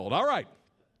All right.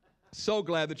 So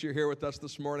glad that you're here with us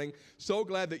this morning. So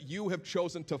glad that you have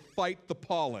chosen to fight the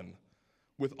pollen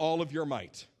with all of your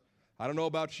might. I don't know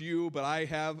about you, but I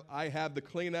have the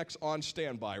Kleenex on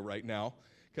standby right now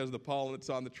because of the pollen that's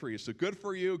on the trees. So good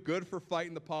for you. Good for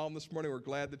fighting the pollen this morning. We're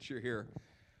glad that you're here.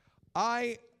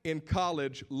 I, in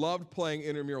college, loved playing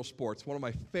intramural sports. One of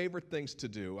my favorite things to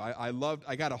do. I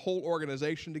got a whole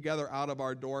organization together out of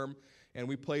our dorm, and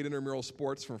we played intramural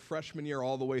sports from freshman year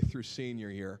all the way through senior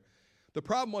year. The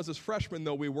problem was, as freshmen,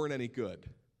 though, we weren't any good.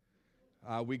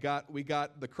 We got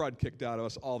the crud kicked out of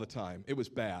us all the time. It was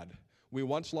bad. We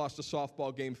once lost a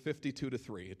softball game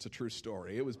 52-3. It's a true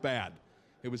story. It was bad.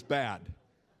 It was bad.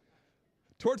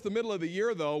 Towards the middle of the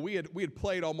year, though, we had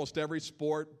played almost every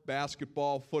sport,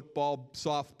 basketball, football,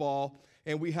 softball,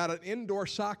 and we had an indoor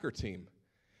soccer team.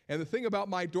 And the thing about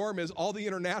my dorm is all the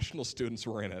international students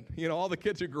were in it. You know, all the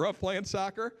kids who grew up playing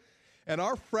soccer. And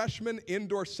our freshman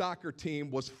indoor soccer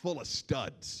team was full of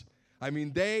studs. I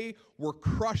mean, they were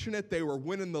crushing it. They were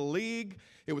winning the league.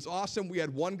 It was awesome. We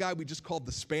had one guy we just called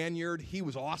the Spaniard. He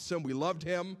was awesome. We loved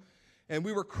him. And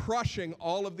we were crushing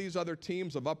all of these other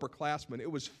teams of upperclassmen.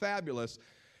 It was fabulous.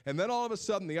 And then all of a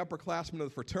sudden, the upperclassmen of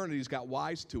the fraternities got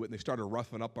wise to it, and they started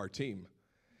roughing up our team.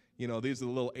 You know, these are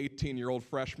the little 18-year-old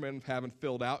freshmen, haven't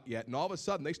filled out yet. And all of a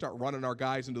sudden, they start running our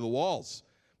guys into the walls,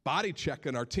 body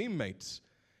checking our teammates.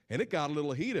 And it got a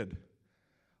little heated.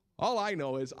 All I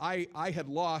know is I had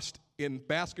lost in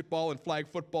basketball and flag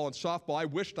football and softball. I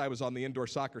wished I was on the indoor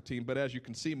soccer team, but as you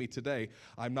can see me today,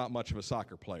 I'm not much of a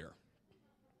soccer player.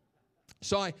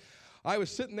 So I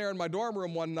was sitting there in my dorm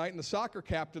room one night, and the soccer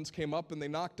captains came up, and they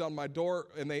knocked on my door,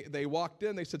 and they walked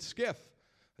in. They said, "Skiff."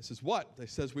 I says, "What?" They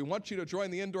says, "We want you to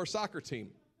join the indoor soccer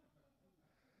team."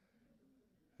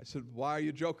 I said, "Why are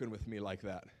you joking with me like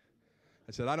that?"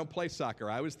 I said, "I don't play soccer.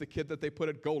 I was the kid that they put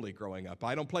at goalie growing up.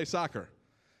 I don't play soccer."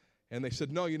 And they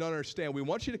said, "No, you don't understand. We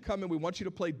want you to come in. We want you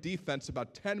to play defense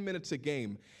about 10 minutes a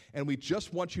game, and we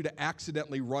just want you to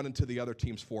accidentally run into the other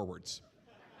team's forwards.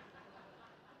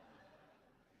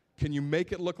 Can you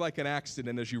make it look like an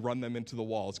accident as you run them into the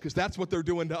walls? Because that's what they're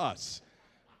doing to us."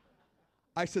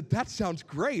 I said, "That sounds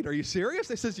great. Are you serious?"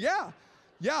 They says,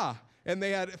 Yeah. And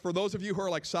they had, for those of you who are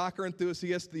like soccer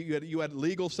enthusiasts, you had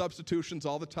legal substitutions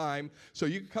all the time. So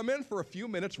you could come in for a few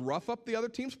minutes, rough up the other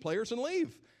team's players, and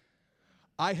leave.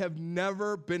 I have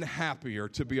never been happier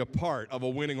to be a part of a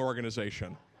winning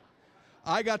organization.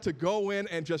 I got to go in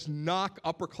and just knock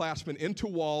upperclassmen into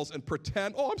walls and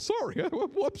pretend, "Oh, I'm sorry,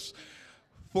 whoops,"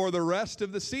 for the rest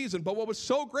of the season. But what was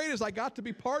so great is I got to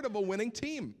be part of a winning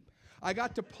team. I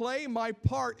got to play my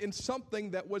part in something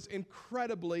that was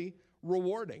incredibly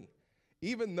rewarding.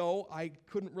 Even though I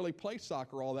couldn't really play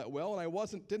soccer all that well, and I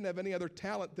didn't have any other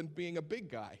talent than being a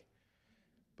big guy.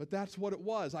 But that's what it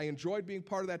was. I enjoyed being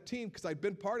part of that team because I'd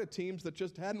been part of teams that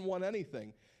just hadn't won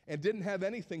anything and didn't have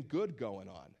anything good going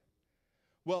on.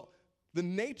 Well, the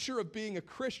nature of being a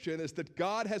Christian is that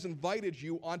God has invited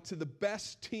you onto the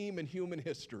best team in human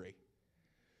history.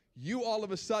 You all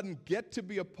of a sudden get to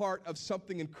be a part of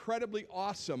something incredibly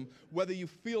awesome, whether you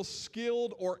feel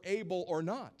skilled or able or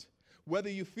not.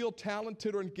 Whether you feel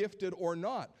talented or gifted or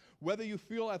not, whether you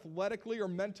feel athletically or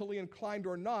mentally inclined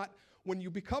or not, when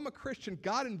you become a Christian,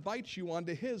 God invites you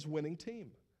onto His winning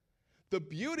team. The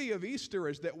beauty of Easter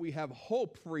is that we have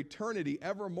hope for eternity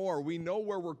evermore. We know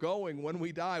where we're going when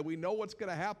we die. We know what's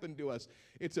going to happen to us.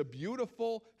 It's a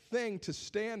beautiful thing to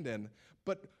stand in.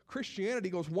 But Christianity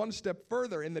goes one step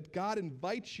further in that God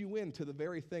invites you into the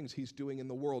very things He's doing in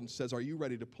the world and says, "Are you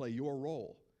ready to play your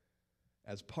role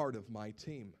as part of my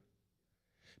team?"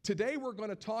 Today we're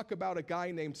going to talk about a guy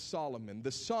named Solomon,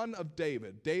 the son of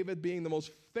David, David being the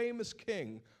most famous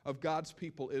king of God's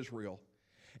people, Israel.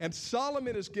 And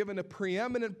Solomon is given a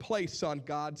preeminent place on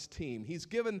God's team. He's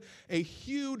given a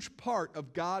huge part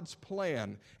of God's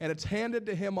plan, and it's handed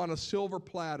to him on a silver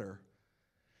platter.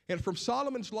 And from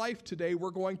Solomon's life today, we're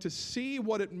going to see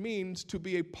what it means to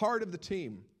be a part of the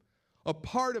team, a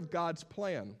part of God's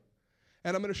plan.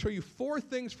 And I'm going to show you 4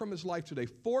 things from his life today,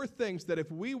 4 things that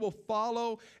if we will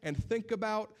follow and think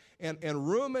about and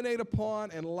ruminate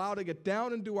upon and allow to get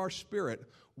down into our spirit,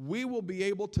 we will be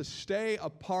able to stay a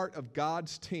part of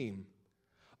God's team,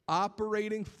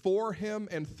 operating for Him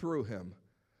and through Him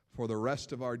for the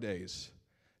rest of our days.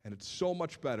 And it's so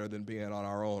much better than being on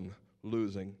our own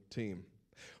losing team.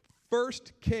 1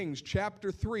 Kings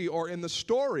chapter 3, or in the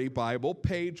Story Bible,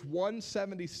 page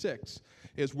 176,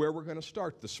 is where we're going to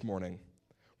start this morning.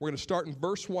 We're going to start in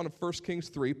verse 1 of 1 Kings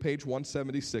 3, page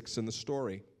 176 in the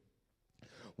story.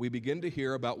 We begin to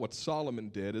hear about what Solomon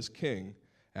did as king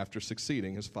after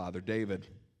succeeding his father David.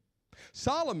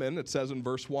 Solomon, it says in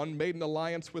verse 1, made an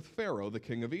alliance with Pharaoh, the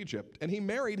king of Egypt, and he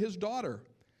married his daughter.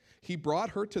 He brought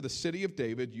her to the city of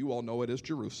David, you all know it as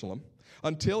Jerusalem,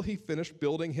 until he finished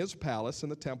building his palace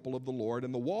and the temple of the Lord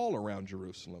and the wall around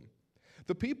Jerusalem.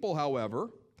 The people, however,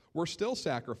 were still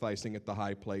sacrificing at the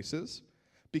high places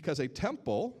because a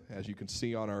temple, as you can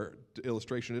see on our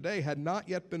illustration today, had not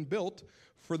yet been built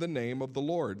for the name of the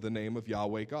Lord, the name of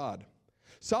Yahweh God.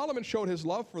 Solomon showed his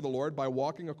love for the Lord by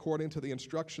walking according to the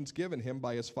instructions given him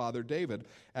by his father David,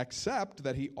 except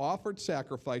that he offered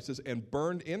sacrifices and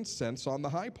burned incense on the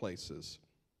high places.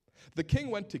 The king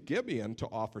went to Gibeon to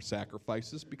offer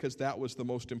sacrifices because that was the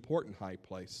most important high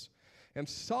place. And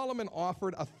Solomon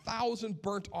offered 1,000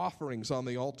 burnt offerings on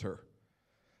the altar.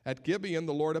 At Gibeon,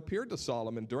 the Lord appeared to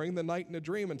Solomon during the night in a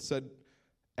dream and said,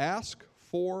 "Ask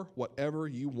for whatever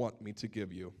you want me to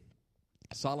give you."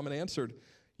 Solomon answered,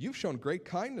 "You've shown great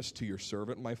kindness to your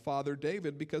servant, my father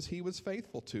David, because he was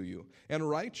faithful to you and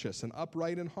righteous and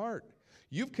upright in heart.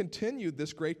 You've continued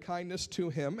this great kindness to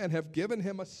him and have given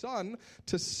him a son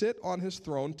to sit on his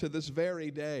throne to this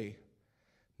very day.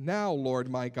 Now, Lord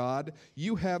my God,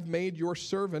 you have made your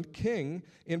servant king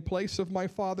in place of my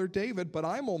father David, but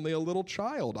I'm only a little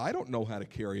child. I don't know how to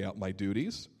carry out my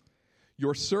duties.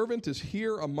 Your servant is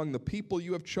here among the people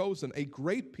you have chosen, a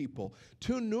great people,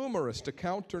 too numerous to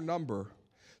count or number.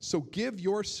 So give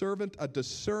your servant a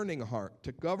discerning heart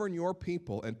to govern your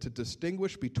people and to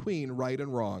distinguish between right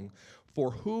and wrong.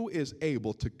 For who is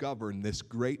able to govern this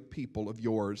great people of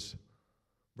yours?"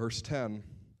 Verse 10,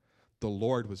 the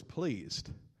Lord was pleased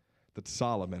that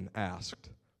Solomon asked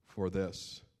for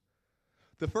this.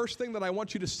 The first thing that I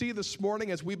want you to see this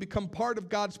morning as we become part of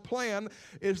God's plan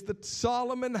is that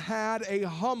Solomon had a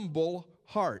humble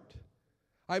heart.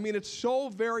 I mean, it's so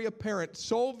very apparent,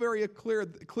 so very clear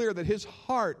that his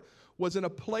heart was in a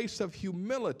place of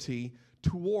humility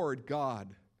toward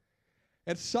God.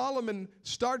 And Solomon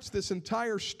starts this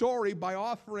entire story by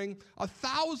offering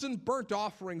 1,000 burnt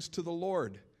offerings to the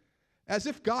Lord, as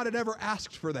if God had ever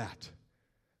asked for that.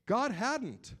 God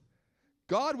hadn't.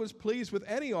 God was pleased with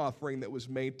any offering that was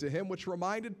made to him, which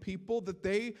reminded people that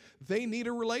they need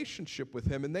a relationship with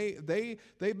him, and they've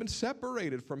been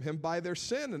separated from him by their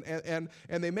sin, and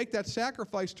they make that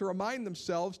sacrifice to remind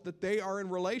themselves that they are in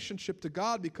relationship to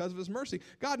God because of his mercy.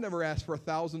 God never asked for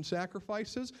 1,000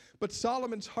 sacrifices, but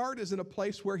Solomon's heart is in a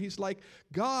place where he's like,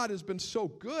 God has been so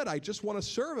good, I just want to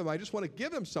serve him, I just want to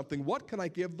give him something. What can I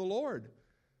give the Lord?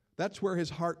 That's where his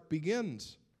heart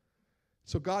begins.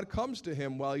 So God comes to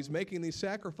him while he's making these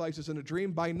sacrifices in a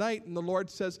dream by night, and the Lord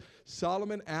says,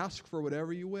 Solomon, ask for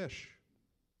whatever you wish.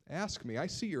 Ask me. I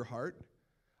see your heart.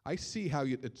 I see how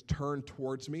it's turned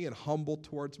towards me and humble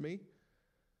towards me.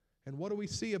 And what do we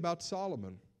see about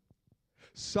Solomon?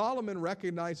 Solomon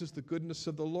recognizes the goodness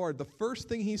of the Lord. The first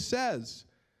thing he says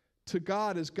to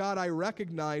God is, God, I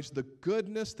recognize the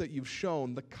goodness that you've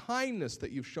shown, the kindness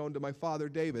that you've shown to my father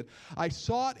David. I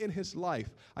saw it in his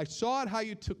life. I saw it how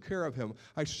you took care of him.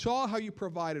 I saw how you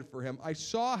provided for him. I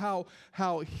saw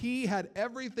how he had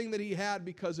everything that he had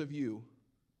because of you.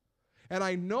 And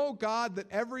I know, God, that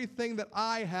everything that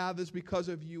I have is because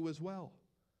of you as well.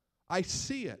 I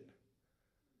see it.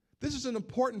 This is an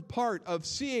important part of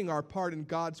seeing our part in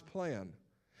God's plan.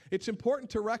 It's important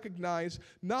to recognize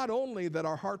not only that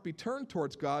our heart be turned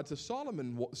towards God, as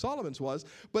Solomon's was,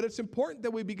 but it's important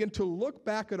that we begin to look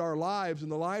back at our lives and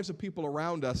the lives of people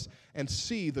around us and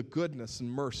see the goodness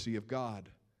and mercy of God.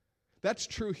 That's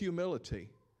true humility.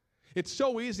 It's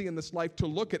so easy in this life to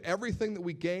look at everything that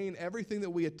we gain, everything that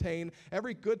we attain,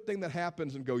 every good thing that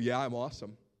happens and go, yeah, I'm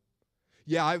awesome.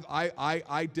 Yeah,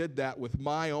 I did that with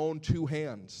my own two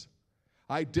hands.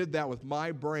 I did that with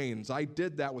my brains. I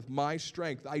did that with my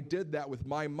strength. I did that with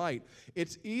my might.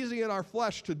 It's easy in our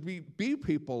flesh to be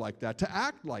people like that, to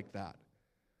act like that.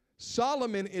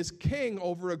 Solomon is king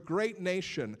over a great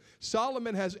nation.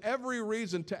 Solomon has every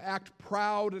reason to act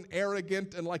proud and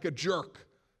arrogant and like a jerk.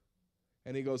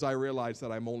 And he goes, I realize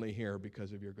that I'm only here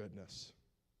because of your goodness.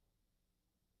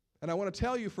 And I want to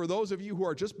tell you, for those of you who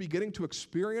are just beginning to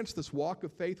experience this walk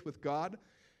of faith with God,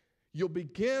 you'll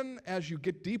begin, as you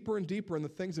get deeper and deeper in the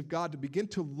things of God, to begin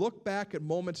to look back at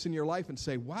moments in your life and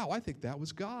say, wow, I think that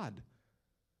was God.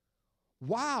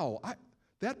 Wow,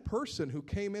 that person who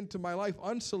came into my life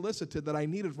unsolicited that I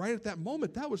needed right at that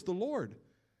moment, that was the Lord.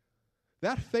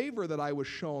 That favor that I was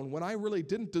shown when I really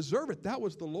didn't deserve it, that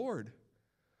was the Lord.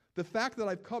 The fact that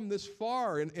I've come this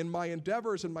far in my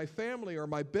endeavors in my family or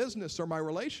my business or my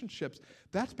relationships,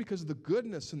 that's because of the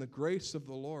goodness and the grace of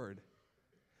the Lord.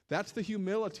 That's the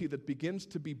humility that begins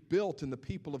to be built in the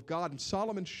people of God, and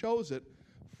Solomon shows it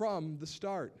from the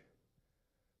start.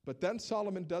 But then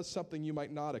Solomon does something you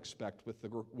might not expect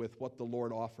with what the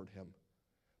Lord offered him.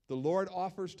 The Lord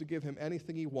offers to give him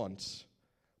anything he wants,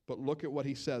 but look at what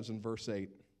he says in verse 8.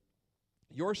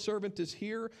 Your servant is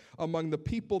here among the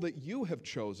people that you have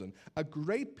chosen, a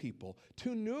great people,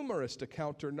 too numerous to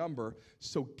count or number.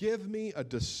 So give me a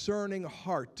discerning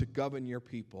heart to govern your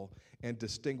people and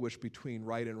distinguish between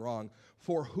right and wrong.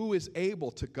 For who is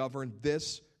able to govern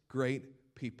this great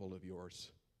people of yours?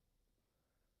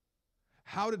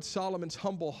 How did Solomon's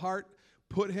humble heart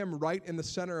put him right in the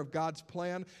center of God's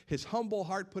plan? His humble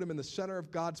heart put him in the center of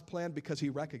God's plan because he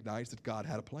recognized that God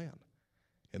had a plan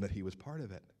and that he was part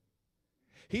of it.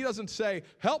 He doesn't say,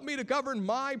 help me to govern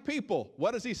my people.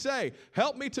 What does he say?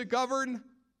 Help me to govern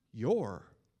your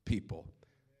people,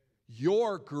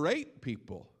 your great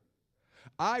people.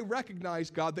 I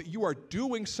recognize, God, that you are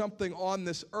doing something on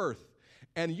this earth,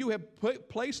 and you have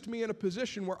placed me in a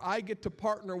position where I get to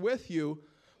partner with you,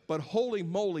 but holy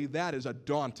moly, that is a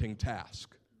daunting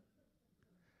task.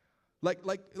 Like,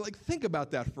 think about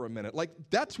that for a minute. Like,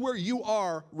 that's where you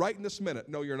are right in this minute.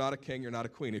 No, you're not a king, you're not a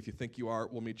queen. If you think you are,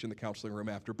 we'll meet you in the counseling room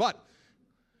after. But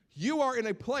you are in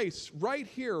a place right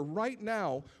here, right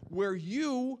now, where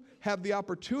you have the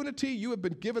opportunity, you have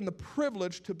been given the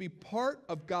privilege to be part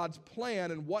of God's plan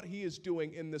and what he is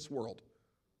doing in this world.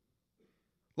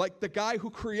 Like the guy who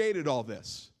created all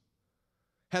this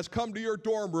has come to your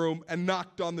dorm room and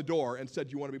knocked on the door and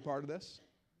said, you want to be part of this?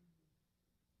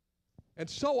 And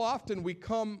so often we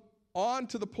come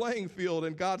onto the playing field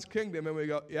in God's kingdom and we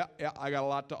go, yeah, I got a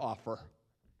lot to offer.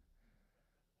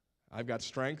 I've got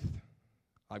strength.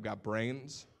 I've got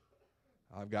brains.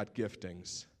 I've got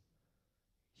giftings.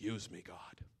 Use me, God.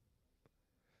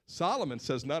 Solomon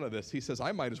says none of this. He says,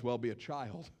 I might as well be a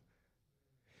child.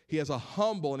 He has a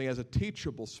humble and he has a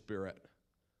teachable spirit.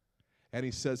 And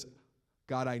he says,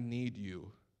 God, I need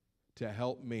you to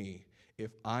help me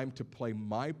if I'm to play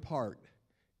my part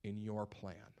in your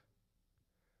plan.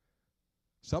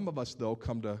 Some of us, though,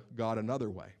 come to God another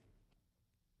way.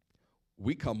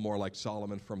 We come more like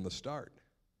Solomon from the start.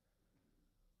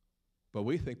 But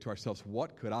we think to ourselves,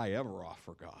 what could I ever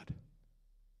offer God?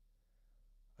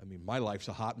 I mean, my life's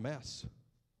a hot mess.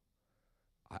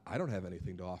 I don't have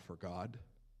anything to offer God.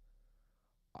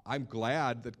 I'm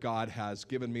glad that God has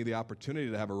given me the opportunity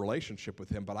to have a relationship with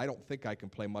him, but I don't think I can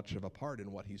play much of a part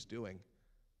in what he's doing.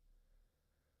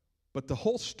 But the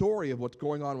whole story of what's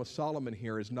going on with Solomon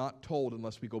here is not told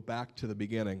unless we go back to the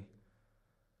beginning.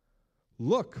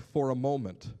 Look for a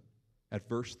moment at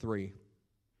verse 3.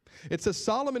 It says,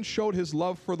 Solomon showed his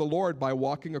love for the Lord by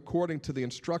walking according to the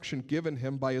instruction given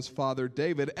him by his father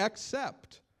David,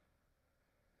 except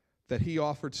that he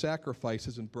offered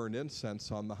sacrifices and burned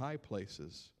incense on the high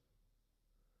places.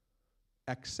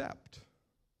 Except.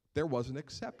 There was an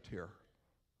except here.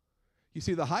 You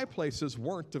see, the high places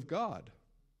weren't of God.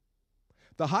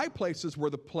 The high places were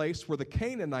the place where the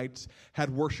Canaanites had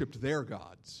worshipped their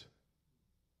gods.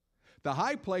 The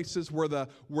high places were the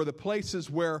places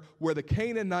where the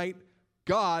Canaanite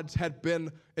gods had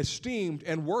been esteemed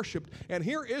and worshipped. And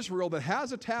here Israel, that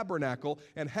has a tabernacle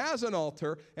and has an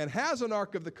altar and has an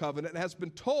Ark of the Covenant and has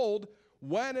been told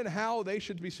when and how they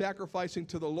should be sacrificing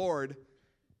to the Lord,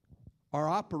 are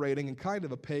operating in kind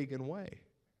of a pagan way.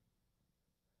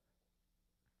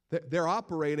 They're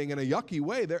operating in a yucky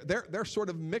way. They're sort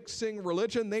of mixing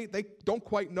religion. They don't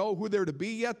quite know who they're to be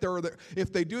yet.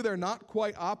 If they do, they're not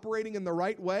quite operating in the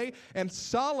right way. And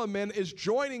Solomon is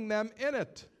joining them in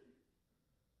it.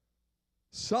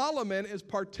 Solomon is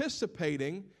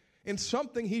participating in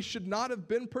something he should not have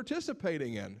been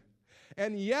participating in.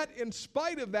 And yet, in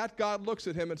spite of that, God looks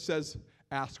at him and says,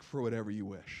 ask for whatever you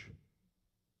wish.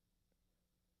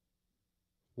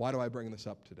 Why do I bring this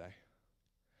up today?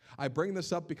 I bring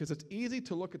this up because it's easy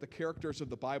to look at the characters of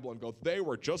the Bible and go, they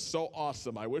were just so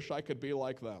awesome. I wish I could be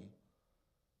like them.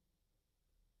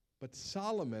 But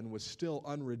Solomon was still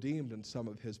unredeemed in some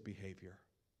of his behavior.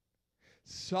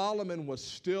 Solomon was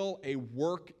still a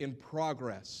work in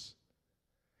progress,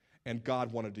 and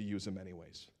God wanted to use him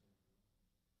anyways.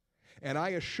 And I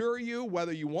assure you,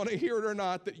 whether you want to hear it or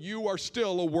not, that you are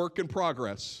still a work in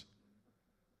progress.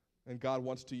 And God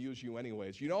wants to use you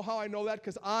anyways. You know how I know that?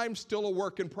 Because I'm still a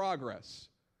work in progress.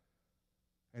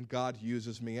 And God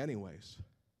uses me anyways.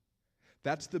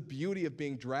 That's the beauty of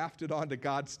being drafted onto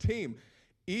God's team.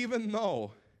 Even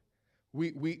though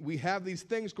we have these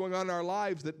things going on in our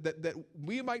lives that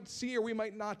we might see or we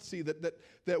might not see,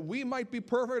 that we might be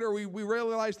perfect or we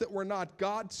realize that we're not,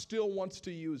 God still wants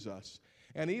to use us.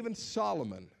 And even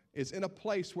Solomon is in a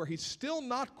place where he's still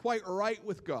not quite right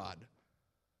with God.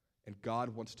 And God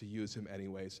wants to use him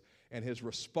anyways. And his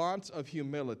response of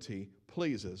humility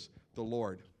pleases the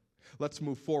Lord. Let's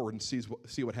move forward and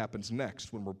see what happens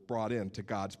next when we're brought into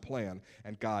God's plan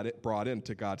and brought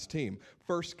into God's team.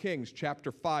 1 Kings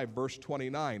chapter 5, verse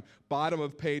 29, bottom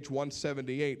of page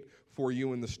 178 for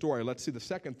you in the story. Let's see the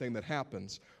second thing that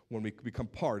happens when we become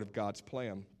part of God's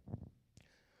plan.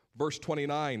 Verse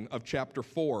 29 of chapter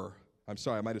 4. I'm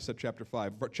sorry, I might have said chapter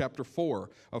 5. Chapter 4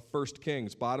 of 1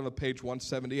 Kings, bottom of page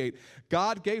 178.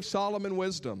 God gave Solomon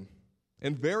wisdom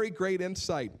and very great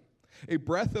insight, a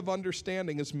breadth of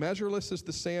understanding as measureless as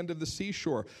the sand of the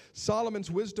seashore.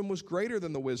 Solomon's wisdom was greater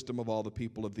than the wisdom of all the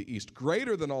people of the East,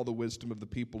 greater than all the wisdom of the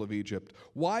people of Egypt,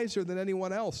 wiser than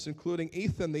anyone else, including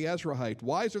Ethan the Ezrahite,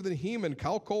 wiser than Heman,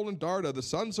 Calcol, and Darda, the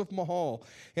sons of Mahal,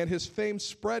 and his fame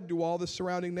spread to all the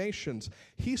surrounding nations.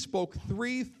 He spoke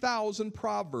 3,000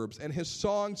 proverbs, and his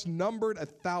songs numbered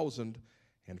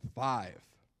 1,005.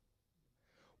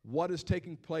 What is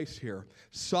taking place here?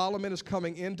 Solomon is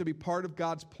coming in to be part of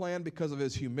God's plan because of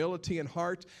his humility and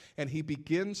heart, and he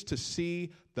begins to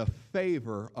see the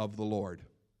favor of the Lord.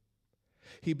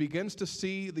 He begins to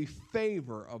see the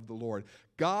favor of the Lord.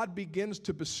 God begins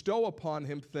to bestow upon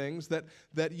him things that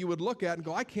you would look at and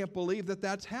go, I can't believe that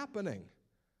that's happening.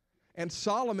 And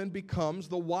Solomon becomes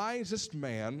the wisest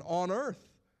man on earth.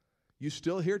 You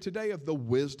still hear today of the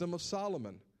wisdom of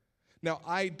Solomon. Now,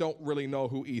 I don't really know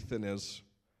who Ethan is,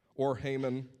 or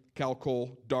Haman,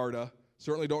 Calcol, Darda.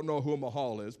 Certainly don't know who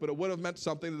Mahal is, but it would have meant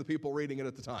something to the people reading it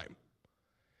at the time.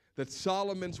 That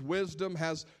Solomon's wisdom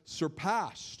has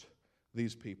surpassed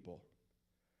these people.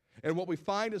 And what we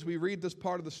find as we read this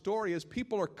part of the story is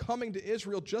people are coming to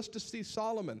Israel just to see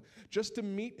Solomon, just to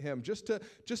meet him, just to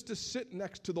sit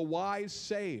next to the wise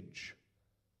sage.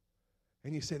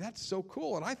 And you say, that's so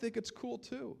cool, and I think it's cool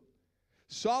too.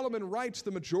 Solomon writes the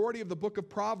majority of the book of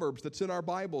Proverbs that's in our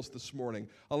Bibles this morning.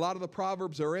 A lot of the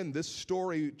Proverbs are in this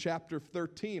story, chapter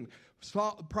 13.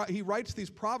 He writes these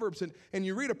Proverbs, and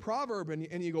you read a proverb,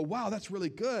 and you go, wow, that's really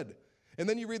good. And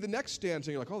then you read the next stanza,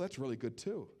 and you're like, oh, that's really good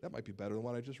too. That might be better than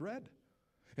what I just read.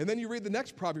 And then you read the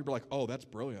next proverb, you're like, oh, that's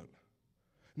brilliant.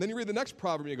 And then you read the next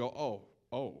proverb, and you go,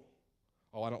 oh,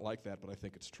 I don't like that, but I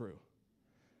think it's true.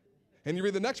 And you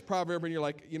read the next proverb, and you're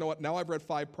like, you know what, now I've read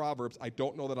 5 Proverbs. I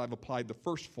don't know that I've applied the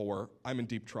first 4. I'm in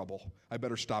deep trouble. I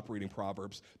better stop reading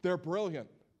Proverbs. They're brilliant.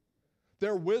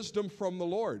 They're wisdom from the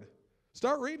Lord.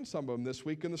 Start reading some of them this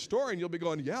week in the story, and you'll be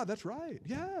going, yeah, that's right.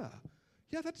 Yeah,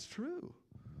 that's true.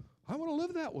 I want to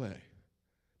live that way.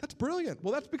 That's brilliant.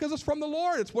 Well, that's because it's from the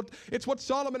Lord. It's what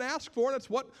Solomon asked for, and it's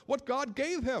what God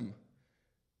gave him.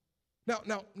 Now,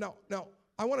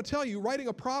 I want to tell you, writing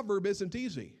a proverb isn't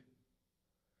easy.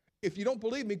 If you don't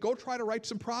believe me, go try to write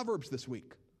some Proverbs this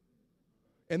week.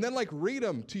 And then read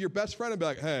them to your best friend and be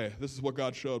like, hey, this is what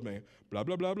God showed me. Blah,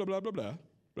 blah, blah, blah, blah, blah, blah,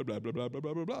 blah, blah, blah, blah, blah,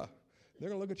 blah, blah, blah. They're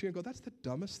going to look at you and go, that's the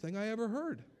dumbest thing I ever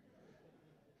heard.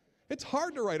 It's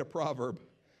hard to write a proverb.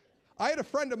 I had a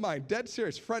friend of mine, dead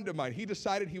serious friend of mine, he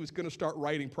decided he was going to start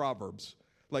writing Proverbs,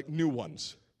 new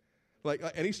ones.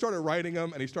 And he started writing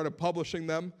them, and he started publishing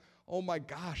them. Oh my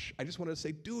gosh, I just wanted to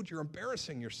say, dude, you're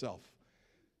embarrassing yourself.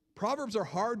 Proverbs are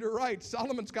hard to write.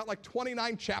 Solomon's got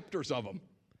 29 chapters of them.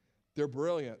 They're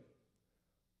brilliant.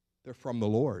 They're from the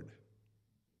Lord.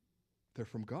 They're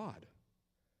from God.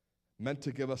 Meant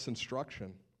to give us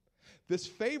instruction. This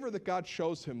favor that God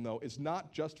shows him, though, is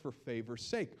not just for favor's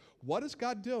sake. What is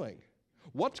God doing?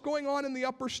 What's going on in the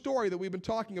upper story that we've been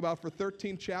talking about for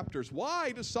 13 chapters?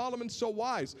 Why is Solomon so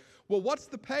wise? Well, what's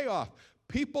the payoff?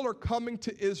 People are coming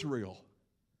to Israel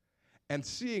and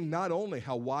seeing not only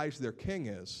how wise their king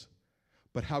is,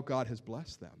 but how God has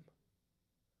blessed them.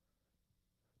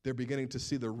 They're beginning to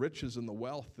see the riches and the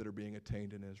wealth that are being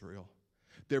attained in Israel.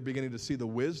 They're beginning to see the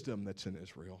wisdom that's in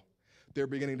Israel. They're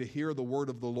beginning to hear the word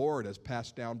of the Lord as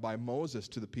passed down by Moses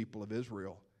to the people of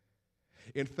Israel.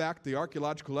 In fact, the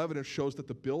archaeological evidence shows that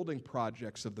the building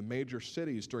projects of the major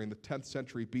cities during the 10th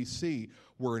century BC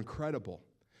were incredible.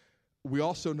 We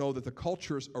also know that the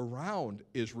cultures around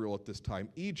Israel at this time,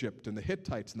 Egypt and the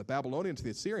Hittites and the Babylonians and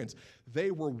the Assyrians,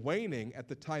 they were waning at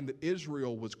the time that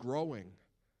Israel was growing.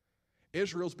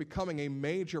 Israel's becoming a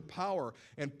major power,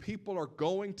 and people are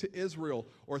going to Israel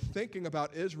or thinking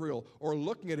about Israel or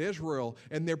looking at Israel,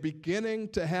 and they're beginning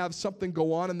to have something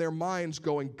go on in their minds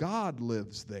going, God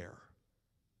lives there.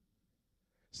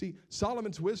 See,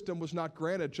 Solomon's wisdom was not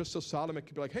granted just so Solomon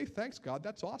could be like, hey, thanks, God,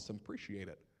 that's awesome, appreciate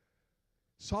it.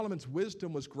 Solomon's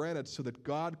wisdom was granted so that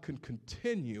God could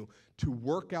continue to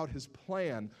work out his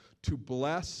plan to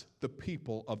bless the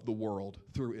people of the world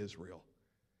through Israel,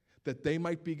 that they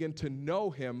might begin to know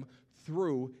him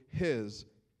through his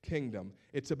kingdom.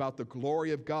 It's about the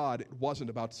glory of God. It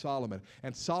wasn't about Solomon.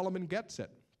 And Solomon gets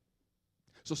it.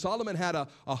 So Solomon had a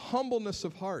humbleness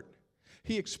of heart.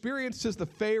 He experiences the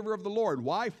favor of the Lord.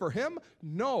 Why? For him?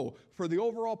 No, for the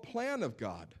overall plan of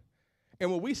God. And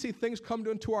when we see things come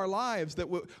into our lives that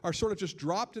are sort of just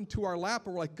dropped into our lap,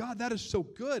 and we're like, God, that is so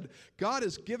good. God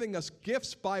is giving us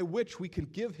gifts by which we can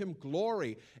give him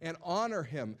glory and honor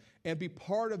him and be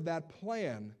part of that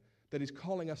plan that he's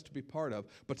calling us to be part of.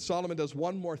 But Solomon does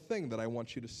one more thing that I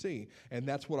want you to see, and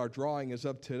that's what our drawing is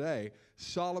of today.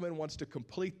 Solomon wants to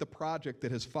complete the project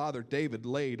that his father David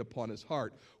laid upon his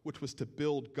heart, which was to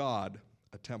build God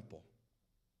a temple.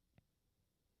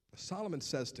 Solomon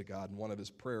says to God in one of his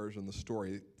prayers in the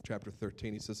story, chapter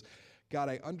 13, he says, God,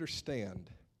 I understand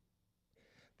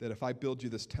that if I build you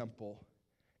this temple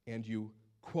and you,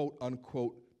 quote,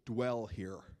 unquote, dwell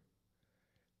here,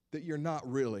 that you're not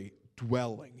really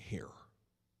dwelling here.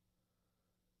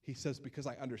 He says, because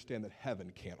I understand that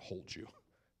heaven can't hold you.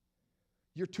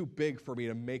 You're too big for me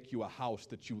to make you a house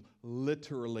that you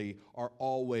literally are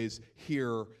always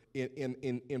here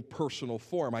in personal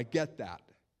form. I get that.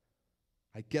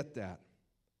 I get that.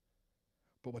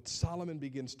 But what Solomon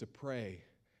begins to pray,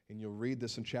 and you'll read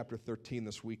this in chapter 13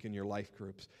 this week in your life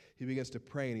groups, he begins to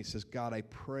pray and he says, God, I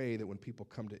pray that when people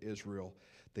come to Israel,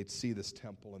 they'd see this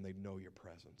temple and they'd know your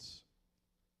presence.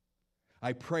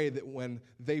 I pray that when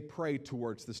they pray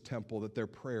towards this temple, that their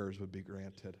prayers would be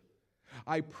granted.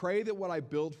 I pray that what I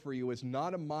build for you is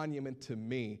not a monument to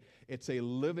me, it's a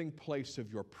living place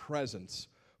of your presence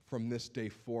from this day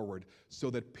forward, so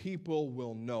that people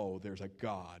will know there's a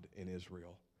God in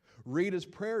Israel. Read his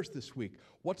prayers this week.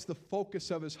 What's the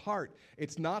focus of his heart?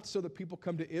 It's not so that people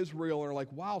come to Israel and are like,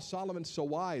 wow, Solomon's so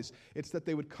wise. It's that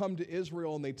they would come to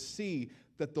Israel and they'd see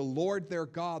that the Lord their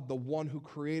God, the one who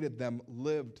created them,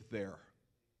 lived there.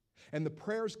 And the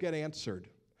prayers get answered.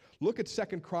 Look at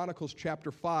 2 Chronicles chapter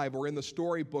 5, or in the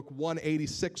storybook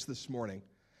 186 this morning.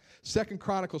 2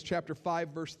 Chronicles chapter 5,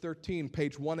 verse 13,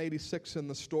 page 186 in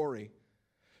the story.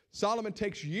 Solomon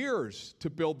takes years to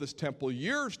build this temple,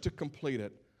 years to complete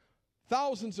it.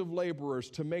 Thousands of laborers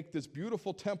to make this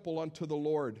beautiful temple unto the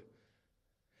Lord.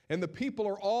 And the people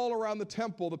are all around the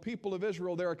temple, the people of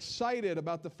Israel. They're excited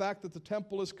about the fact that the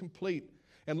temple is complete.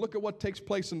 And look at what takes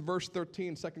place in verse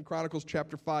 13, 2 Chronicles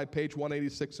chapter 5, page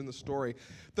 186 in the story.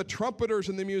 The trumpeters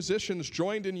and the musicians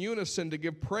joined in unison to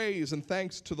give praise and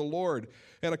thanks to the Lord.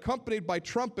 And accompanied by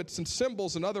trumpets and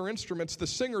cymbals and other instruments, the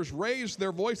singers raised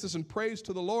their voices in praise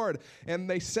to the Lord. And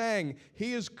they sang,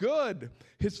 He is good,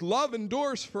 His love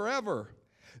endures forever.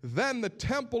 Then the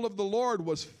temple of the Lord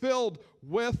was filled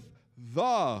with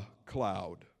the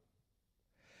cloud.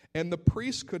 And the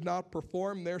priests could not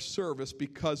perform their service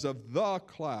because of the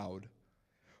cloud,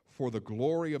 for the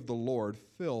glory of the Lord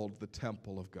filled the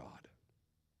temple of God.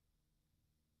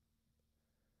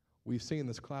 We've seen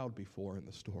this cloud before in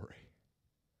the story.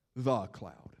 The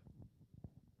cloud.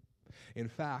 In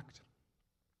fact,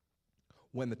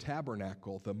 when the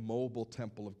tabernacle, the mobile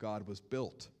temple of God, was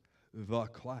built, the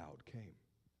cloud came.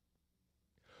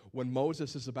 When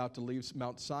Moses is about to leave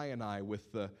Mount Sinai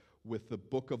with the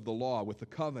book of the law, with the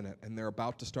covenant, and they're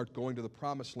about to start going to the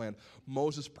promised land,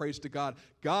 Moses prays to God,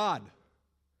 God,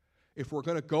 if we're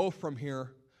going to go from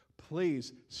here,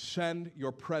 please send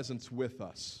your presence with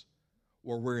us,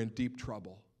 or we're in deep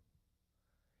trouble.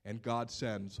 And God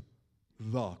sends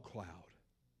the cloud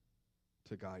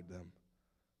to guide them.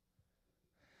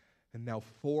 And now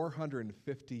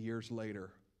 450 years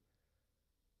later,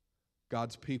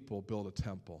 God's people build a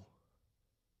temple.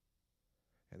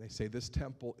 And they say this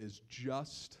temple is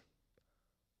just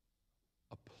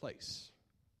a place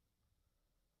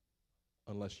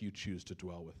unless you choose to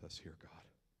dwell with us here,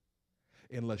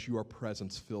 God. Unless your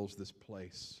presence fills this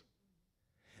place.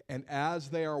 And as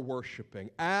they are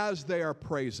worshiping, as they are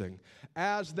praising,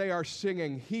 as they are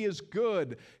singing, He is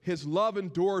good, His love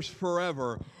endures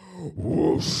forever,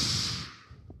 whoosh,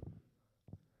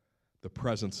 the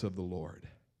presence of the Lord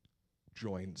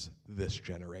joins this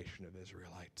generation of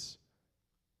Israelites.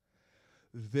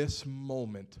 This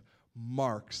moment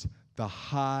marks the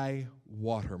high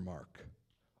watermark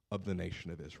of the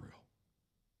nation of Israel.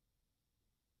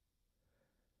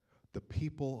 The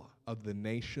people of the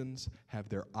nations have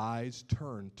their eyes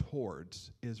turned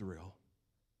towards Israel.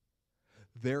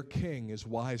 Their king is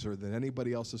wiser than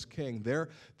anybody else's king. Their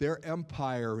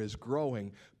empire is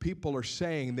growing. People are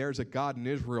saying there's a God in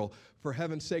Israel. For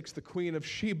heaven's sakes, the Queen of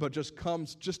Sheba just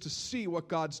comes just to see what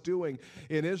God's doing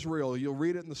in Israel. You'll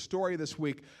read it in the story this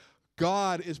week.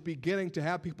 God is beginning to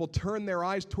have people turn their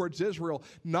eyes towards Israel,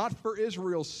 not for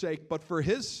Israel's sake, but for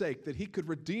His sake, that He could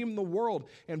redeem the world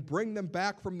and bring them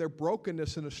back from their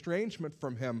brokenness and estrangement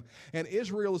from Him. And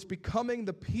Israel is becoming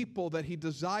the people that He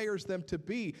desires them to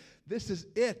be. This is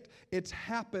it. It's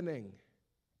happening.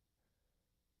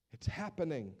 It's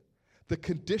happening. The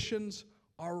conditions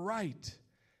are right.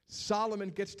 Solomon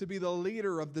gets to be the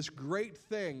leader of this great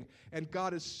thing, and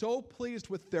God is so pleased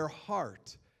with their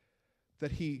heart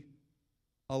that he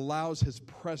allows his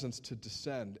presence to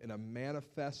descend in a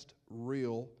manifest,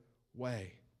 real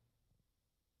way.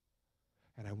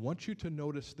 And I want you to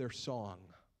notice their song.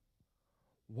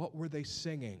 What were they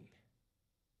singing?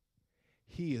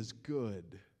 He is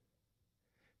good.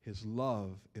 His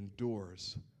love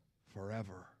endures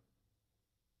forever.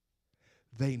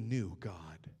 They knew God.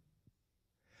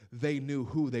 They knew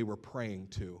who they were praying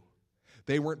to.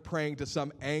 They weren't praying to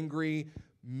some angry,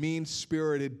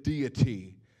 mean-spirited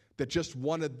deity that just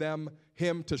wanted them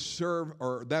to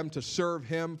serve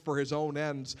him for his own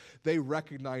ends. They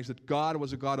recognized that God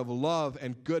was a God of love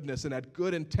and goodness and had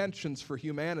good intentions for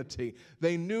humanity.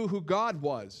 They knew who God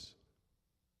was.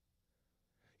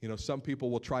 You know, some people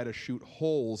will try to shoot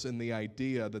holes in the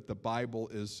idea that the Bible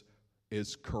is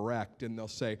correct, and they'll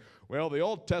say, well, the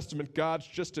Old Testament God's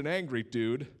just an angry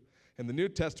dude, and the New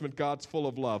Testament God's full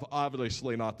of love.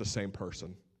 Obviously not the same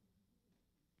person.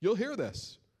 You'll hear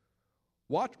this.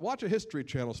 Watch a History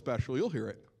Channel special. You'll hear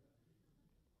it.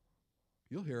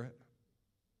 You'll hear it.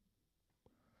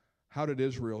 How did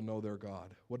Israel know their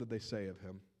God? What did they say of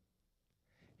him?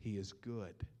 He is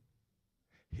good.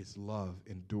 His love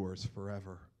endures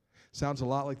forever. Sounds a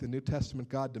lot like the New Testament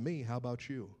God to me. How about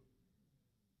you?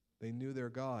 They knew their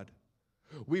God.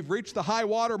 We've reached the high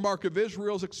water mark of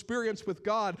Israel's experience with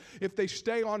God. If they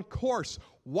stay on course,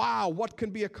 wow, what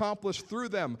can be accomplished through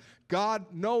them? God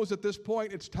knows at this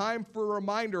point it's time for a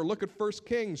reminder. Look at 1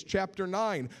 Kings chapter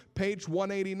 9, page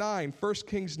 189. 1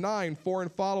 Kings 9, 4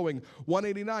 and following.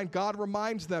 189, God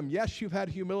reminds them, yes, you've had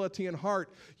humility in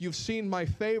heart. You've seen my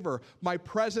favor. My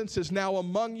presence is now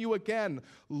among you again.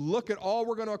 Look at all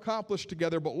we're going to accomplish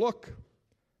together, but look.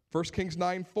 1 Kings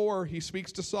 9:4, he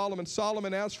speaks to Solomon.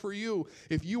 Solomon, as for you,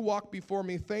 if you walk before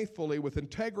me faithfully with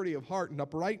integrity of heart and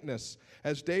uprightness,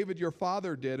 as David your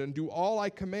father did, and do all I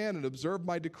command and observe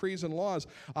my decrees and laws,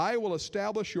 I will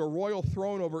establish your royal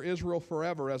throne over Israel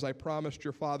forever, as I promised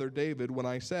your father David when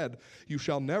I said, you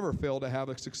shall never fail to have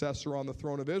a successor on the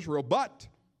throne of Israel. But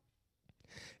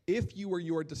if you or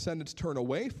your descendants turn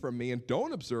away from me and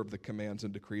don't observe the commands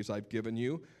and decrees I've given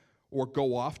you, or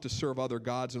go off to serve other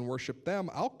gods and worship them,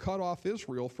 I'll cut off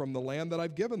Israel from the land that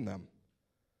I've given them.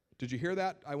 Did you hear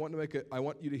that? I want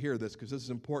you to hear this because this is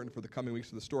important for the coming weeks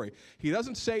of the story. He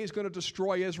doesn't say he's going to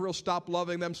destroy Israel, stop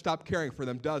loving them, stop caring for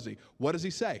them, does he? What does he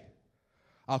say?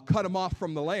 I'll cut them off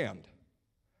from the land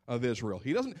of Israel.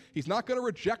 He's not going to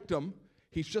reject them.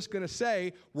 He's just going to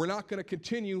say, we're not going to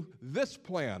continue this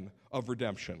plan of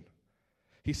redemption.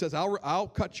 He says,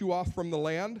 I'll cut you off from the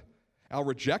land. I'll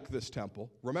reject this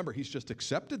temple. Remember, he's just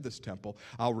accepted this temple.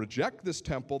 I'll reject this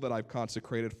temple that I've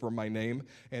consecrated for my name,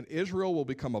 and Israel will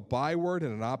become a byword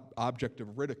and an object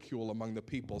of ridicule among the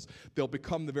peoples. They'll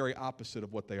become the very opposite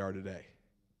of what they are today.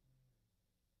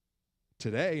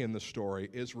 Today in the story,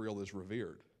 Israel is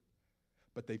revered,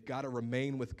 but they've got to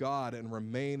remain with God and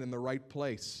remain in the right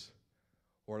place,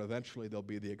 or eventually they'll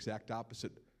be the exact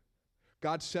opposite.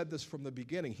 God said this from the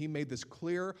beginning. He made this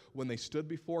clear when they stood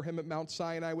before him at Mount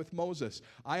Sinai with Moses.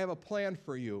 I have a plan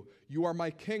for you. You are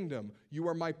my kingdom. You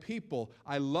are my people.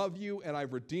 I love you, and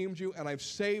I've redeemed you, and I've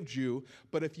saved you.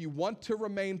 But if you want to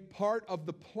remain part of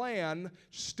the plan,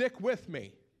 stick with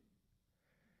me.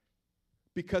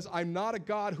 Because I'm not a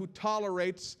God who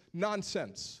tolerates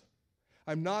nonsense.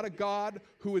 I'm not a God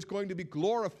who is going to be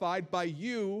glorified by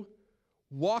you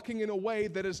walking in a way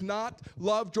that is not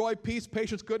love, joy, peace,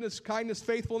 patience, goodness, kindness,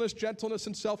 faithfulness, gentleness,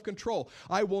 and self-control.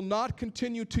 I will not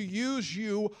continue to use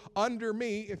you under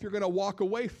me if you're going to walk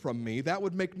away from me. That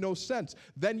would make no sense.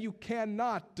 Then you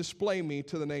cannot display me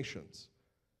to the nations.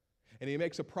 And he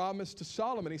makes a promise to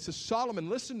Solomon. He says, Solomon,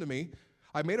 listen to me.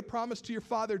 I made a promise to your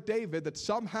father David that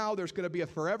somehow there's going to be a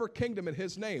forever kingdom in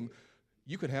his name.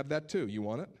 You can have that too. You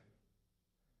want it?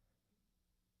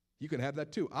 You can have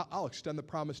that too. I'll extend the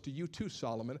promise to you too,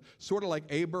 Solomon. Sort of like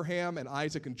Abraham and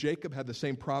Isaac and Jacob had the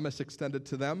same promise extended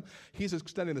to them. He's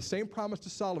extending the same promise to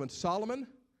Solomon. Solomon,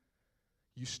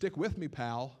 you stick with me,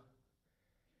 pal,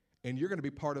 and you're going to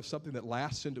be part of something that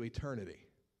lasts into eternity.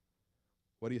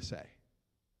 What do you say?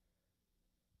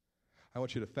 I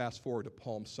want you to fast forward to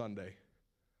Palm Sunday,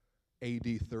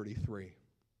 AD 33.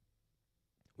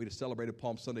 We just celebrated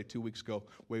Palm Sunday 2 weeks ago,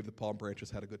 waved the palm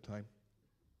branches, had a good time.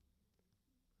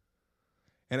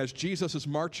 And as Jesus is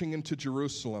marching into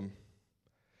Jerusalem,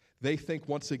 they think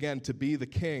once again to be the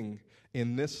king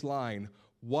in this line.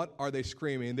 What are they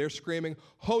screaming? They're screaming,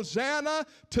 Hosanna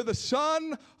to the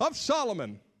Son of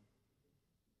Solomon.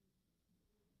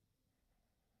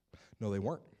 No, they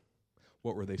weren't.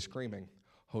 What were they screaming?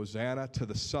 Hosanna to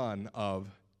the Son of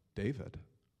David.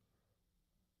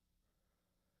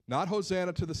 Not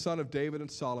Hosanna to the son of David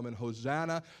and Solomon.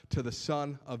 Hosanna to the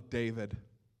Son of David.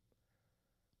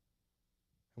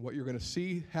 And what you're going to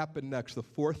see happen next, the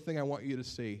fourth thing I want you to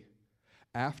see,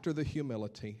 after the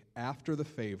humility, after the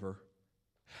favor,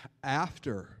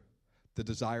 after the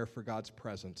desire for God's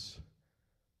presence,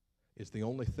 is the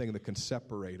only thing that can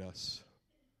separate us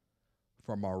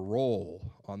from our role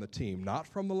on the team. Not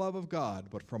from the love of God,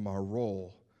 but from our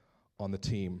role on the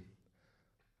team.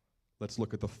 Let's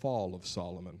look at the fall of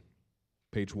Solomon.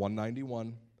 Page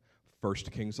 191, 1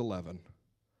 Kings 11,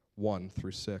 1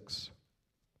 through 6.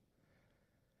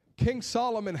 King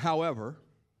Solomon, however,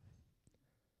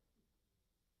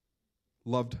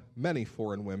 loved many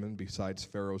foreign women besides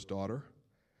Pharaoh's daughter,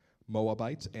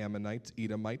 Moabites, Ammonites,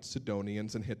 Edomites,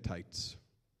 Sidonians, and Hittites.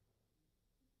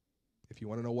 If you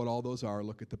want to know what all those are,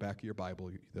 look at the back of your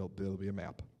Bible. There'll be a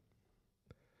map.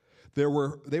 They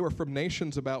were from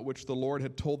nations about which the Lord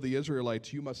had told the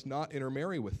Israelites, you must not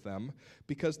intermarry with them,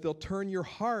 because they'll turn your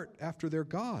heart after their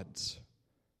gods.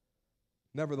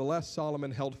 Nevertheless,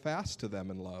 Solomon held fast to them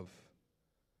in love.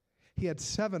 He had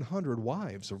 700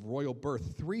 wives of royal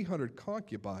birth, 300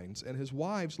 concubines, and his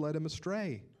wives led him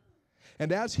astray.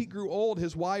 And as he grew old,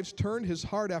 his wives turned his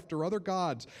heart after other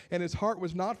gods, and his heart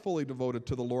was not fully devoted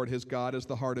to the Lord his God as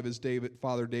the heart of his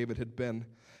father David had been.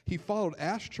 He followed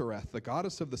Ashtoreth, the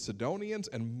goddess of the Sidonians,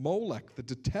 and Molech, the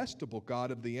detestable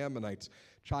god of the Ammonites.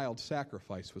 Child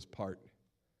sacrifice was part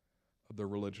of the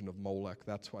religion of Molech.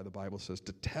 That's why the Bible says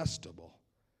detestable.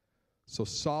 So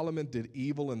Solomon did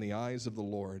evil in the eyes of the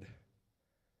Lord,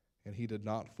 and he did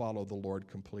not follow the Lord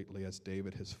completely as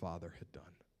David his father had done.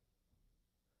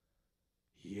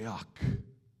 Yuck.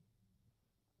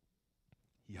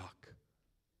 Yuck.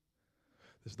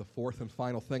 This is the fourth and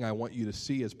final thing I want you to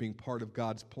see as being part of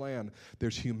God's plan.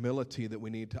 There's humility that we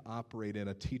need to operate in,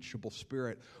 a teachable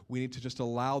spirit. We need to just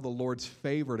allow the Lord's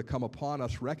favor to come upon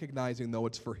us, recognizing, though,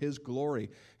 it's for His glory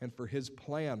and for His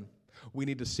plan. We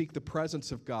need to seek the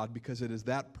presence of God, because it is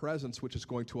that presence which is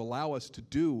going to allow us to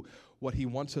do what He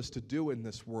wants us to do in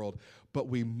this world. But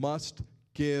we must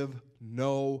give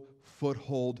no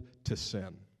foothold to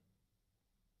sin.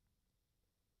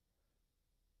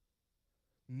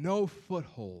 No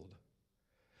foothold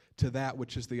to that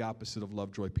which is the opposite of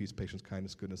love, joy, peace, patience,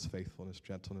 kindness, goodness, faithfulness,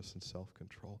 gentleness, and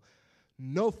self-control.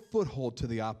 No foothold to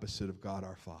the opposite of God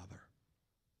our Father.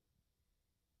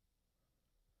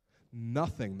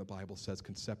 Nothing, the Bible says,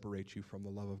 can separate you from the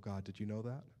love of God. Did you know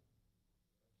that?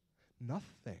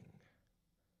 Nothing.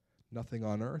 Nothing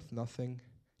on earth, nothing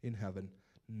in heaven.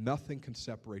 Nothing can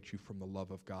separate you from the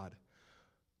love of God.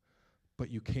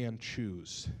 But you can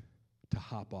choose to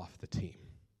hop off the team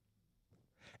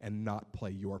and not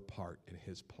play your part in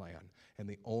His plan. And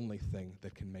the only thing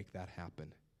that can make that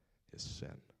happen is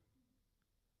sin.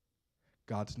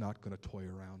 God's not going to toy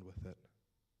around with it.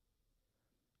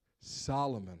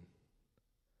 Solomon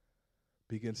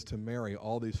begins to marry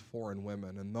all these foreign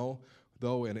women. And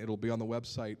though, and it'll be on the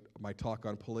website, my talk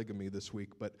on polygamy this week,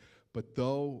 but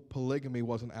though polygamy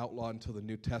wasn't outlawed until the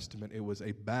New Testament, it was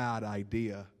a bad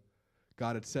idea.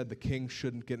 God had said the king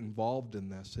shouldn't get involved in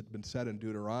this. It had been said in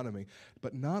Deuteronomy.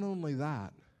 But not only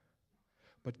that,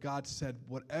 but God said,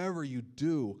 whatever you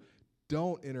do,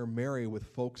 don't intermarry with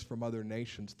folks from other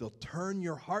nations. They'll turn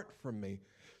your heart from me.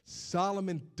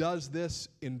 Solomon does this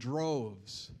in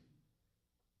droves.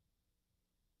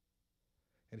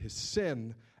 And his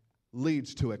sin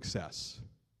leads to excess.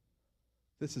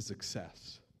 This is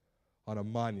excess on a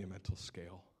monumental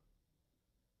scale.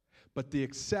 But the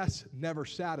excess never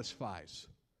satisfies.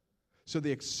 So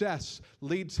the excess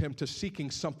leads him to seeking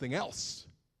something else.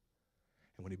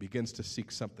 And when he begins to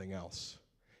seek something else,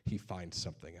 he finds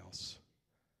something else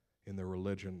in the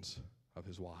religions of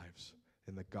his wives,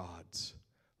 in the gods,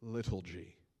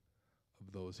 liturgy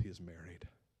of those he has married.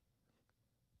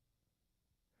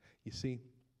 You see,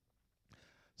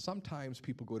 sometimes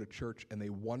people go to church and they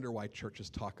wonder why churches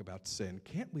talk about sin.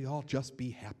 Can't we all just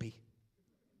be happy?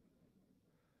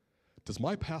 Does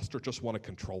my pastor just want to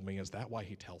control me? Is that why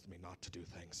he tells me not to do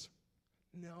things?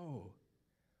 No.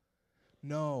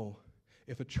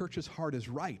 If a church's heart is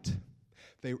right,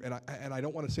 and I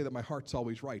don't want to say that my heart's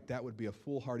always right. That would be a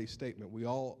foolhardy statement. We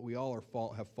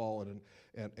all have fallen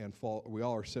and fall. We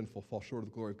all are sinful, fall short of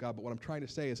the glory of God. But what I'm trying to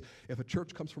say is, if a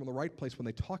church comes from the right place, when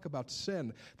they talk about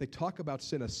sin, they talk about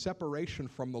sin as separation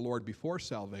from the Lord before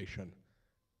salvation.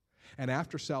 And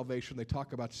after salvation, they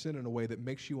talk about sin in a way that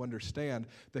makes you understand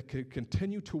that to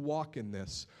continue to walk in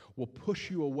this will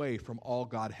push you away from all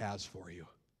God has for you.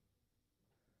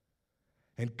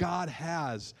 And God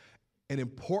has an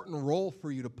important role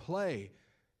for you to play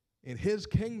in His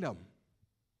kingdom,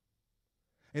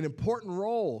 an important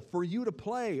role for you to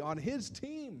play on His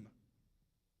team.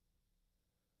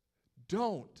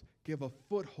 Don't give a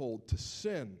foothold to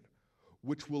sin,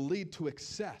 which will lead to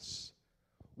excess,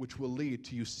 which will lead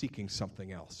to you seeking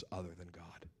something else other than God.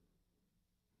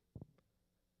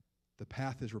 The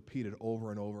path is repeated over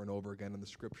and over and over again in the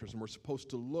Scriptures, and we're supposed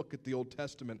to look at the Old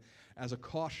Testament as a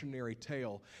cautionary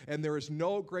tale. And there is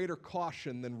no greater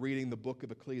caution than reading the book of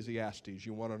Ecclesiastes.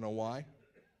 You want to know why?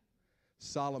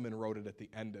 Solomon wrote it at the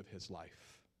end of his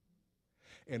life.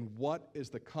 And what is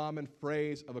the common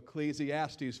phrase of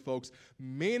Ecclesiastes, folks?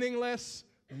 Meaningless,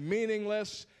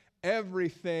 meaningless,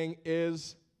 everything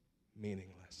is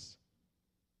meaningless.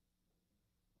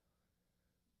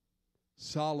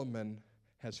 Solomon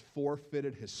has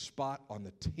forfeited his spot on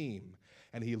the team,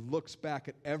 and he looks back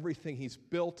at everything he's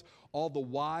built, all the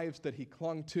wives that he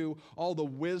clung to, all the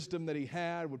wisdom that he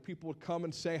had when people would come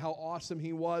and say how awesome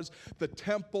he was, the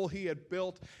temple he had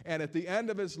built, and at the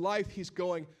end of his life he's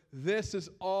going, this is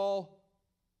all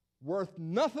worth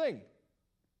nothing.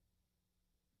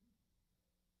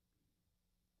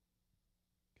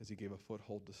 Because he gave a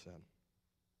foothold to sin.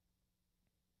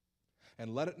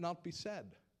 And let it not be said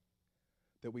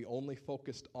that we only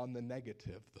focused on the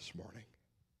negative this morning.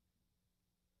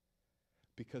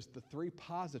 Because the three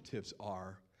positives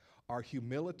are, our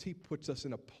humility puts us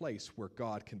in a place where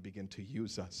God can begin to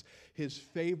use us. His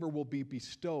favor will be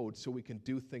bestowed so we can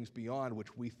do things beyond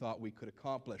which we thought we could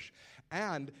accomplish.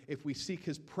 And if we seek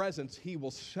His presence, He will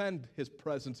send His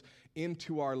presence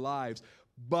into our lives.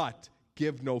 But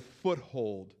give no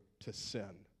foothold to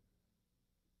sin,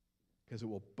 because it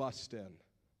will bust in.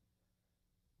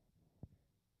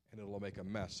 And it'll make a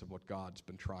mess of what God's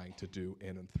been trying to do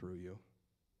in and through you.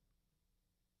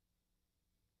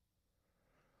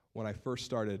 When I first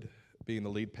started being the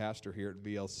lead pastor here at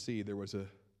VLC, there was a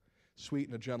sweet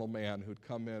and a gentle man who'd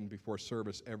come in before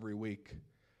service every week.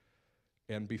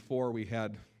 And before we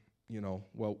had,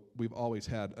 we've always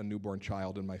had a newborn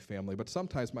child in my family, but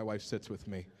sometimes my wife sits with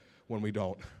me when we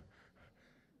don't.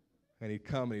 And he'd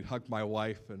come and he'd hug my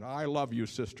wife, and I love you,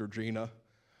 Sister Gina.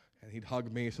 And he'd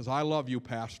hug me. He says, I love you,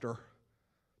 Pastor.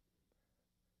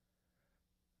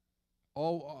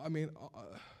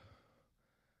 Was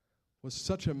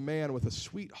such a man with a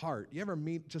sweet heart. You ever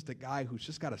meet just a guy who's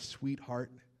just got a sweet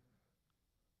heart?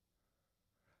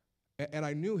 And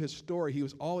I knew his story. He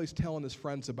was always telling his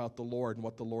friends about the Lord and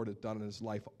what the Lord had done in his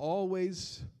life.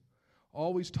 Always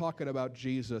talking about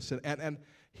Jesus. And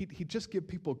he'd just give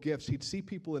people gifts. He'd see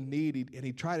people in need, and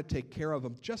he'd try to take care of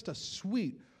them. Just a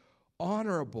sweet,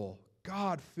 honorable,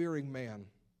 God-fearing man.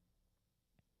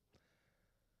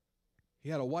 He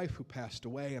had a wife who passed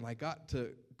away, and I got to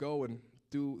go and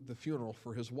do the funeral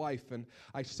for his wife, and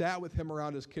I sat with him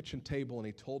around his kitchen table, and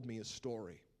he told me his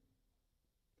story.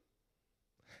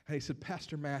 And he said,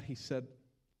 Pastor Matt, he said,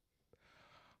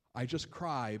 I just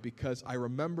cry because I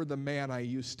remember the man I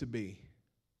used to be.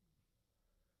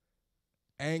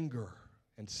 Anger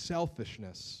and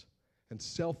selfishness and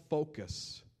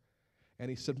self-focus. And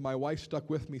he said, my wife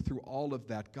stuck with me through all of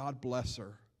that. God bless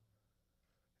her.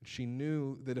 And she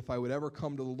knew that if I would ever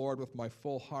come to the Lord with my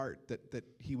full heart, that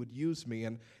He would use me.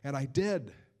 And I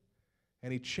did.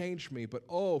 And He changed me. But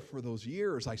for those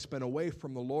years I spent away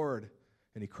from the Lord.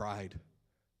 And he cried.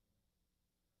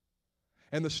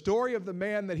 And the story of the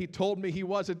man that he told me he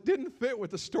was, it didn't fit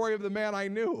with the story of the man I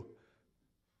knew.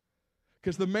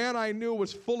 Because the man I knew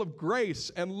was full of grace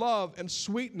and love and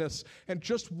sweetness and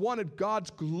just wanted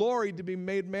God's glory to be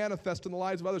made manifest in the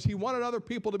lives of others. He wanted other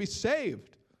people to be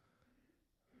saved.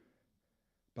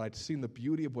 But I'd seen the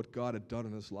beauty of what God had done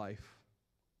in his life.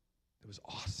 It was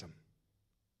awesome.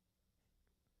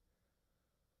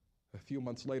 A few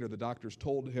months later, the doctors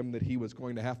told him that he was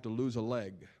going to have to lose a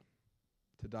leg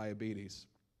to diabetes.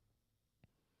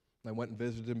 I went and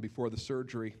visited him before the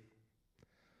surgery.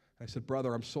 I said,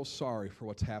 brother, I'm so sorry for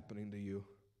what's happening to you.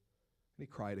 And he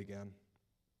cried again.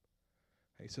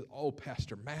 And he said,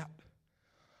 Pastor Matt,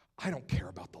 I don't care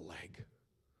about the leg.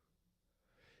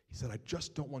 He said, I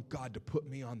just don't want God to put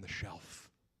me on the shelf.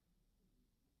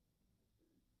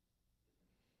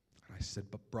 And I said,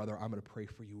 but brother, I'm going to pray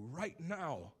for you right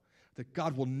now that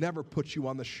God will never put you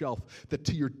on the shelf, that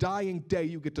to your dying day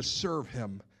you get to serve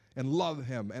Him and love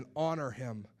Him and honor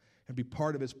Him and be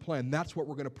part of His plan. That's what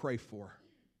we're going to pray for.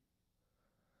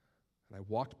 And I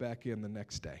walked back in the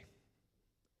next day,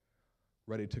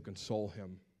 ready to console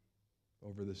him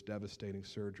over this devastating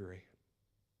surgery.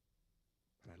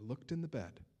 And I looked in the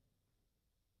bed.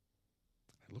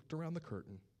 I looked around the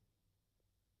curtain,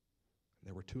 and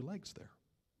there were two legs there.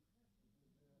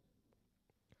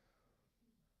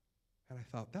 And I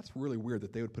thought, that's really weird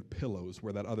that they would put pillows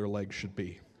where that other leg should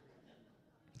be.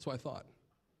 That's what I thought.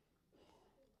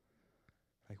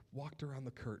 I walked around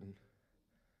the curtain,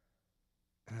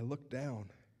 and I looked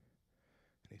down,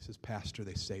 and he says, Pastor,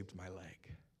 they saved my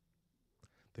leg.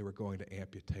 They were going to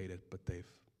amputate it, but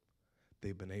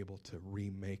they've been able to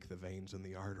remake the veins and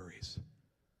the arteries.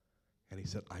 And he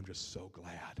said, I'm just so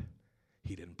glad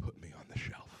he didn't put me on the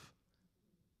shelf.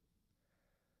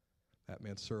 That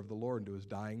man served the Lord into his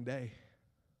dying day,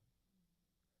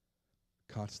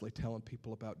 constantly telling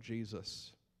people about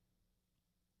Jesus.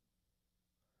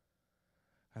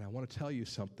 And I want to tell you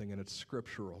something, and it's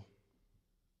scriptural.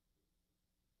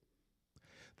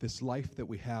 This life that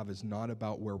we have is not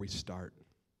about where we start.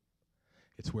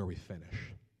 It's where we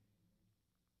finish.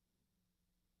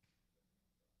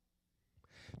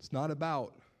 It's not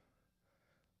about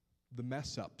the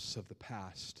mess-ups of the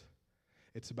past.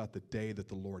 It's about the day that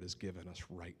the Lord has given us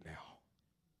right now.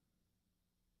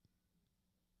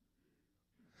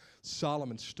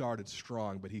 Solomon started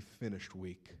strong, but he finished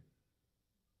weak.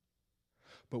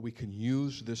 But we can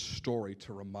use this story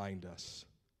to remind us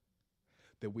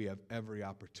that we have every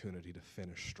opportunity to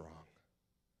finish strong.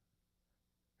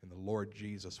 And the Lord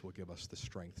Jesus will give us the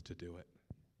strength to do it.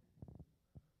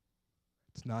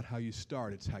 It's not how you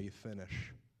start, it's how you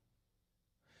finish.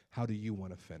 How do you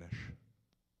want to finish?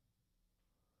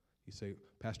 You say,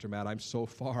 Pastor Matt, I'm so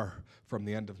far from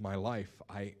the end of my life.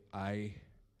 I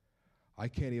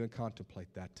can't even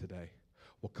contemplate that today.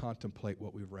 Well, contemplate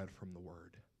what we've read from the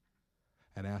Word.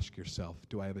 And ask yourself,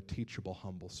 do I have a teachable,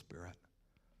 humble spirit?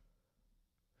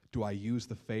 Do I use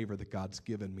the favor that God's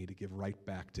given me to give right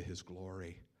back to His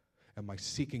glory? Am I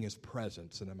seeking His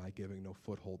presence, and am I giving no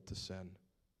foothold to sin?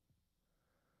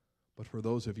 But for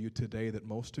those of you today that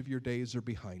most of your days are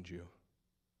behind you,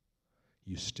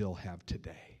 you still have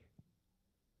today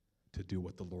to do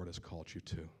what the Lord has called you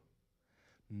to.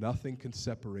 Nothing can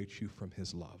separate you from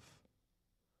His love.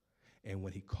 And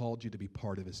when He called you to be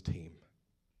part of His team,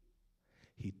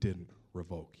 He didn't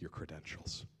revoke your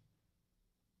credentials.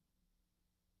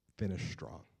 Finish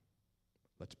strong.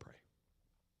 Let's pray.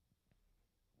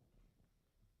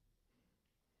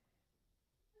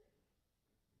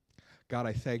 God,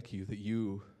 I thank you that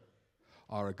you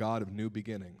are a God of new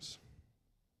beginnings.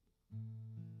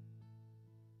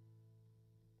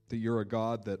 That you're a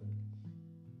God that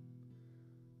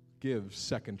gives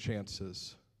second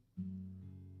chances.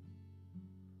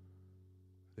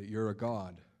 That you're a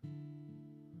God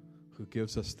who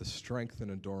gives us the strength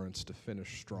and endurance to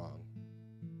finish strong.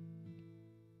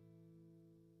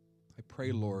 I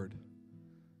pray, Lord,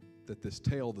 that this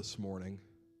tale this morning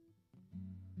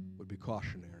would be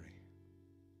cautionary,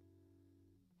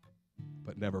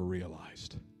 but never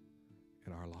realized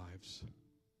in our lives.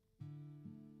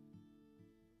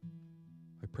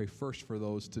 I pray first for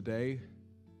those today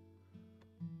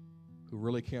who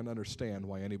really can't understand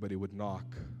why anybody would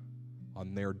knock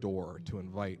on their door to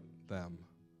invite them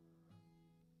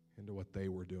into what they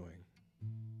were doing.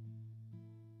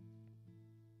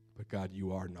 But God,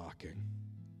 you are knocking.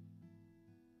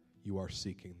 You are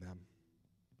seeking them.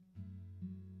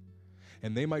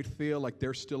 And they might feel like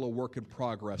they're still a work in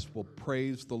progress. Well,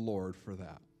 praise the Lord for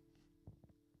that.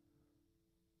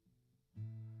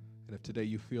 And if today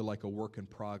you feel like a work in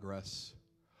progress,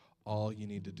 all you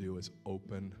need to do is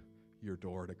open your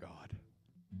door to God.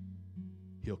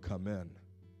 He'll come in.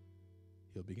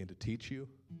 He'll begin to teach you,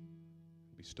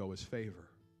 bestow His favor,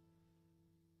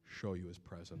 show you His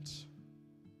presence.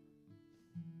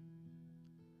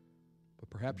 But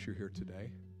perhaps you're here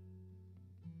today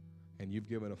and you've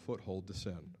given a foothold to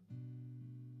sin.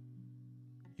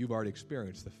 You've already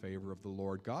experienced the favor of the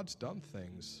Lord. God's done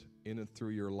things in and through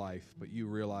your life, but you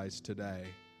realize today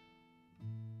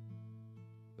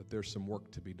that there's some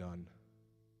work to be done.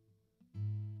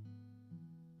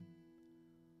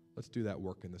 Let's do that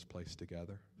work in this place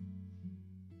together.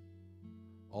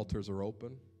 Altars are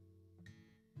open.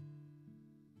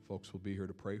 Folks will be here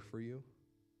to pray for you.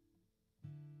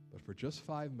 But for just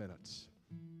 5 minutes,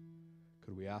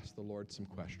 could we ask the Lord some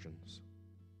questions?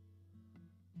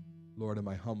 Lord, am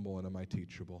I humble and am I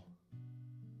teachable?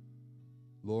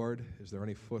 Lord, is there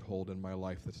any foothold in my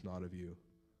life that's not of you?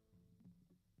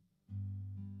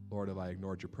 Lord, have I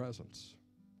ignored your presence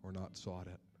or not sought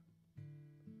it?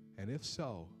 And if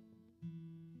so,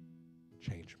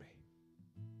 change me,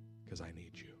 because I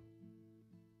need you.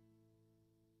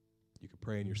 You can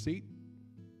pray in your seat.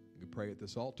 You can pray at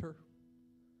this altar.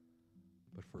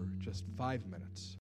 But for just 5 minutes,